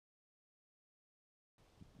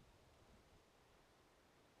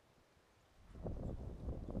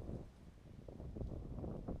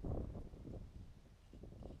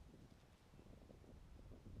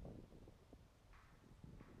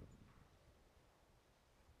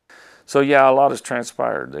So yeah, a lot has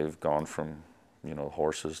transpired. They've gone from,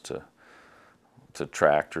 horses to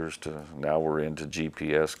tractors to now we're into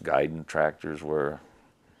GPS guidance tractors where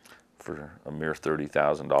for a mere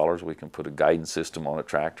 $30,000 we can put a guidance system on a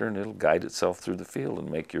tractor and it'll guide itself through the field and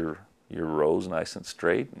make your rows nice and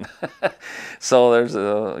straight. So there's a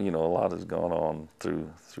lot has gone on through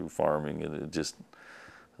farming, and it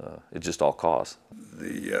just all costs.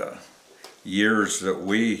 The years that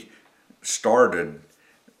we started,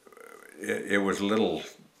 it was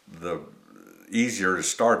the easier to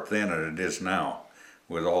start then than it is now,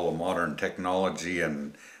 with all the modern technology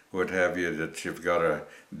and what have you that you've got to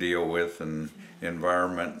deal with, and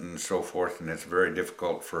environment and so forth. And it's very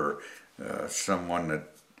difficult for someone that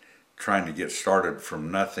trying to get started from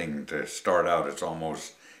nothing to start out. It's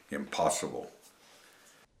almost impossible.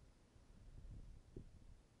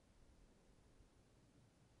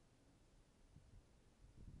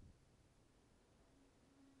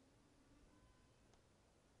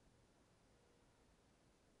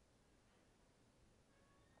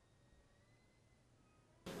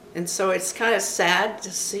 And so it's kind of sad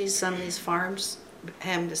to see some of these farms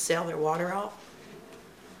having to sell their water off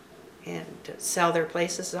and to sell their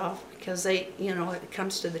places off because it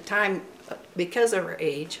comes to the time because of our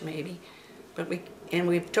age maybe, but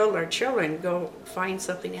we've told our children go find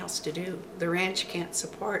something else to do. The ranch can't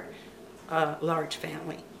support a large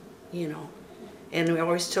family, And we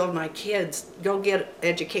always told my kids, go get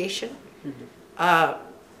education,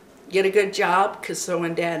 get a good job, because so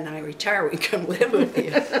when Dad and I retire, we come live with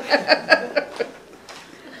you.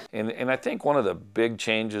 And I think one of the big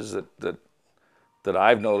changes that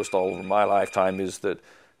I've noticed all over my lifetime is that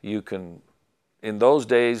you can, in those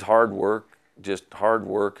days, hard work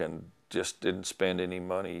and just didn't spend any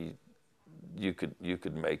money. You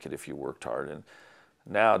could make it if you worked hard. And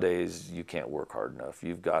nowadays you can't work hard enough.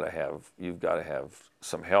 You've got to have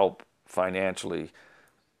some help financially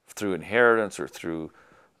through inheritance or through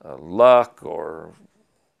luck or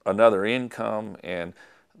another income. And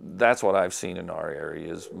that's what I've seen in our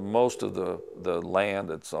area is most of the land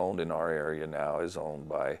that's owned in our area now is owned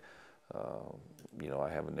by I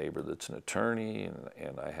have a neighbor that's an attorney,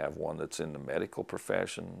 and I have one that's in the medical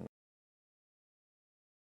profession.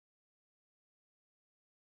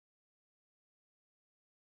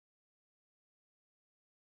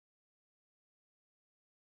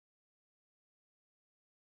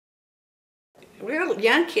 Well,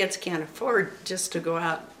 young kids can't afford just to go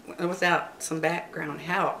out without some background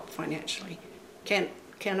help financially.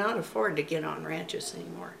 Cannot afford to get on ranches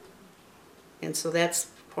anymore. And so that's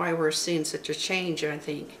why we're seeing such a change, I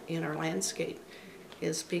think, in our landscape,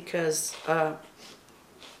 is because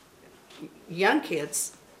young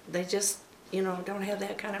kids, they just, don't have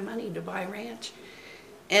that kind of money to buy a ranch.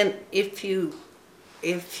 And if you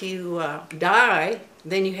die,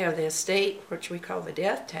 then you have the estate, which we call the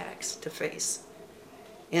death tax, to face.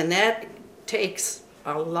 And that takes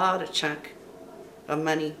a lot of chunk of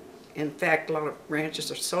money. In fact, a lot of ranches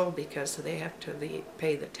are sold because they have to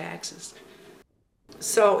pay the taxes.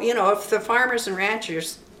 So, if the farmers and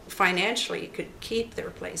ranchers financially could keep their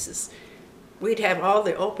places, we'd have all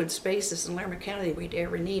the open spaces in Lerma County we'd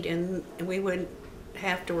ever need, and we wouldn't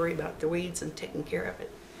have to worry about the weeds and taking care of it.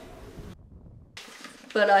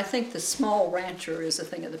 But I think the small rancher is a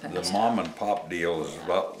thing of the past. The mom and pop deal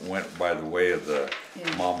went by the way of the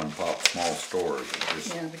mom and pop small stores.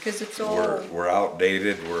 Because it's all... We're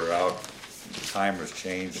outdated, time has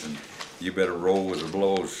changed, and you better roll with the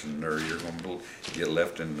blows, or you're going to get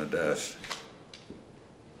left in the dust.